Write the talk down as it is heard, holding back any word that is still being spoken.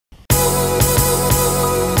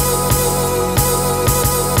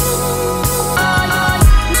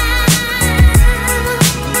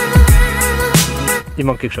Il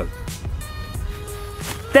manque quelque chose.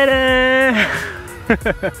 Tadam!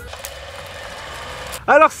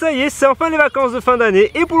 Alors ça y est, c'est enfin les vacances de fin d'année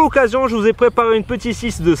et pour l'occasion je vous ai préparé une petite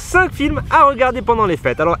liste de 5 films à regarder pendant les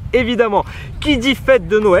fêtes. Alors évidemment, qui dit fête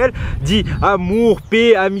de Noël dit amour,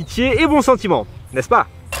 paix, amitié et bons sentiments, n'est-ce pas?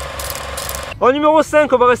 En numéro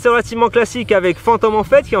 5, on va rester relativement classique avec Fantôme en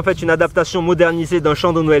fête, qui est en fait une adaptation modernisée d'un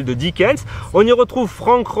chant de Noël de Dickens. On y retrouve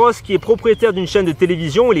Frank Ross, qui est propriétaire d'une chaîne de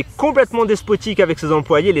télévision. Il est complètement despotique avec ses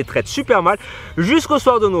employés, il les traite super mal, jusqu'au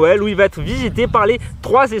soir de Noël où il va être visité par les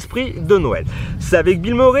 3 esprits de Noël. C'est avec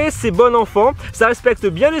Bill Murray, c'est bon enfant, ça respecte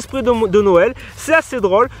bien l'esprit de Noël, c'est assez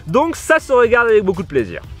drôle, donc ça se regarde avec beaucoup de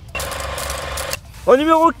plaisir. En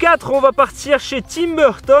numéro 4, on va partir chez Tim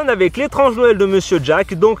Burton avec L'étrange Noël de Monsieur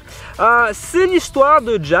Jack. Donc, c'est l'histoire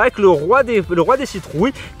de Jack, le roi des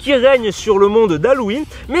citrouilles, qui règne sur le monde d'Halloween,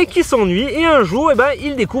 mais qui s'ennuie et un jour,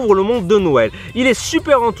 il découvre le monde de Noël. Il est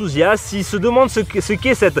super enthousiaste, il se demande ce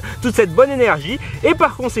qu'est toute cette bonne énergie et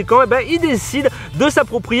par conséquent, il décide de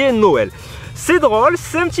s'approprier Noël. C'est drôle,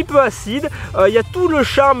 c'est un petit peu acide, il y a tout le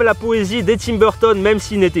charme, la poésie des Tim Burton, même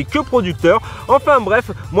s'il n'était que producteur. Enfin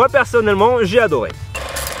bref, moi personnellement, j'ai adoré.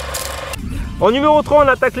 En numéro 3, on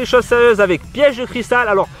attaque les choses sérieuses avec Piège de cristal.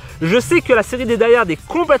 Alors, je sais que la série des Die Hard est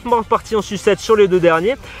complètement partie en sucette sur les 2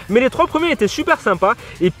 derniers, mais les 3 premiers étaient super sympas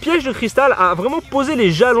et Piège de cristal a vraiment posé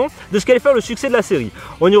les jalons de ce qu'allait faire le succès de la série.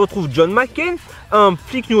 On y retrouve John McClane, un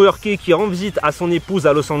flic new-yorkais qui rend visite à son épouse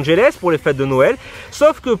à Los Angeles pour les fêtes de Noël,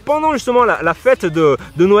 sauf que pendant justement la fête de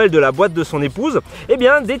Noël de la boîte de son épouse,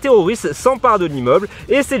 des terroristes s'emparent de l'immeuble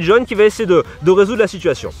et c'est John qui va essayer de résoudre la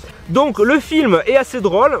situation. Donc le film est assez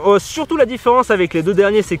drôle, surtout la différence avec les 2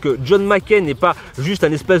 derniers, c'est que John McClane n'est pas juste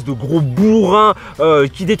un espèce de gros bourrin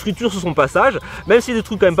qui détruit tout sur son passage, même s'il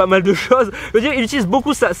détruit quand même pas mal de choses. Je veux dire, il utilise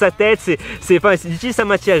beaucoup sa tête, il utilise sa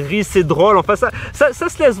matière grise, c'est drôle, enfin ça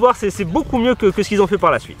se laisse voir, c'est beaucoup mieux que ce qu'ils ont fait par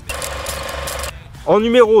la suite. En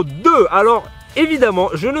numéro 2, alors évidemment,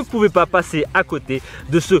 je ne pouvais pas passer à côté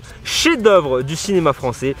de ce chef-d'œuvre du cinéma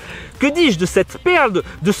français. Que dis-je de cette perle,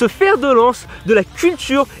 de ce fer de lance de la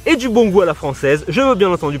culture et du bon goût à la française? Je veux bien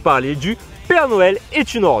entendu parler du Père Noël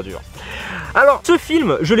est une ordure. Alors, ce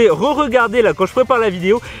film, je l'ai re-regardé là quand je prépare la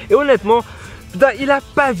vidéo et honnêtement, putain, il a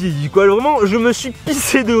pas vieilli quoi. Vraiment, je me suis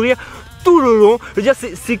pissé de rire tout le long. Je veux dire,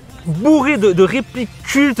 c'est bourré de répliques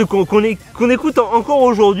cultes qu'on écoute encore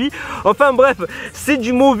aujourd'hui. Enfin bref, c'est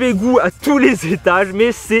du mauvais goût à tous les étages,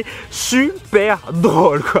 mais c'est super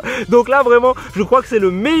drôle quoi. Donc là vraiment, je crois que c'est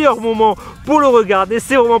le meilleur moment pour le regarder,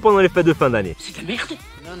 c'est vraiment pendant les fêtes de fin d'année. C'est de la merde.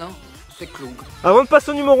 Non, non. Avant de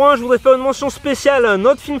passer au numéro 1, je voudrais faire une mention spéciale à un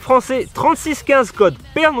autre film français, 3615 code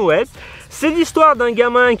Père Noël. C'est l'histoire d'un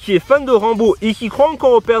gamin qui est fan de Rambo et qui croit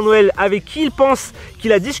encore au Père Noël, avec qui il pense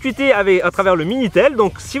qu'il a discuté à travers le Minitel.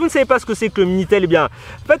 Donc si vous ne savez pas ce que c'est que le Minitel,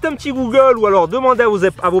 faites un petit Google ou alors demandez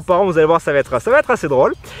à vos parents, vous allez voir, ça va être assez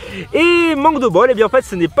drôle. Et manque de bol, en fait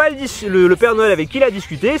ce n'est pas le Père Noël avec qui il a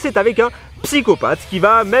discuté, c'est avec un psychopathe qui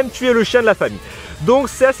va même tuer le chien de la famille. Donc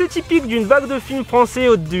c'est assez typique d'une vague de films français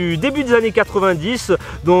du début des années 90,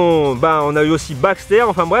 dont on a eu aussi Baxter,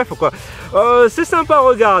 enfin bref quoi. C'est sympa à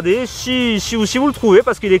regarder si vous le trouvez,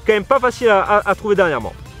 parce qu'il est quand même pas facile à trouver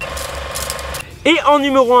dernièrement. Et en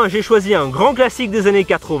numéro 1, j'ai choisi un grand classique des années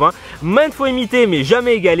 80, maintes fois imité mais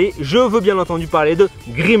jamais égalé, je veux bien entendu parler de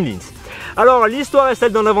Gremlins. Alors l'histoire est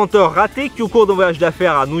celle d'un inventeur raté qui au cours d'un voyage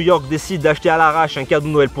d'affaires à New York décide d'acheter à l'arrache un cadeau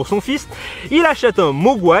de Noël pour son fils. Il achète un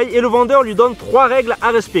mogwai et le vendeur lui donne 3 règles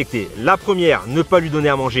à respecter. La première, ne pas lui donner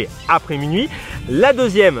à manger après minuit. La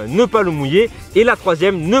deuxième, ne pas le mouiller. Et la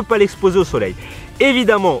troisième, ne pas l'exposer au soleil.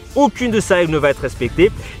 Évidemment, aucune de ces règles ne va être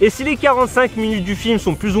respectée. Et si les 45 minutes du film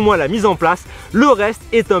sont plus ou moins la mise en place, le reste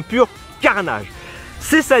est un pur carnage.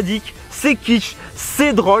 C'est sadique, c'est kitsch,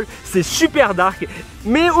 c'est drôle, c'est super dark,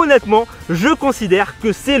 mais honnêtement, je considère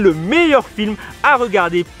que c'est le meilleur film à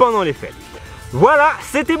regarder pendant les fêtes. Voilà,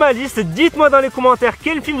 c'était ma liste. Dites-moi dans les commentaires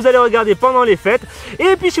quel film vous allez regarder pendant les fêtes.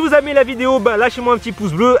 Et puis si vous avez aimé la vidéo, lâchez-moi un petit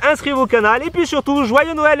pouce bleu, inscrivez-vous au canal. Et puis surtout,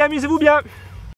 joyeux Noël et amusez-vous bien!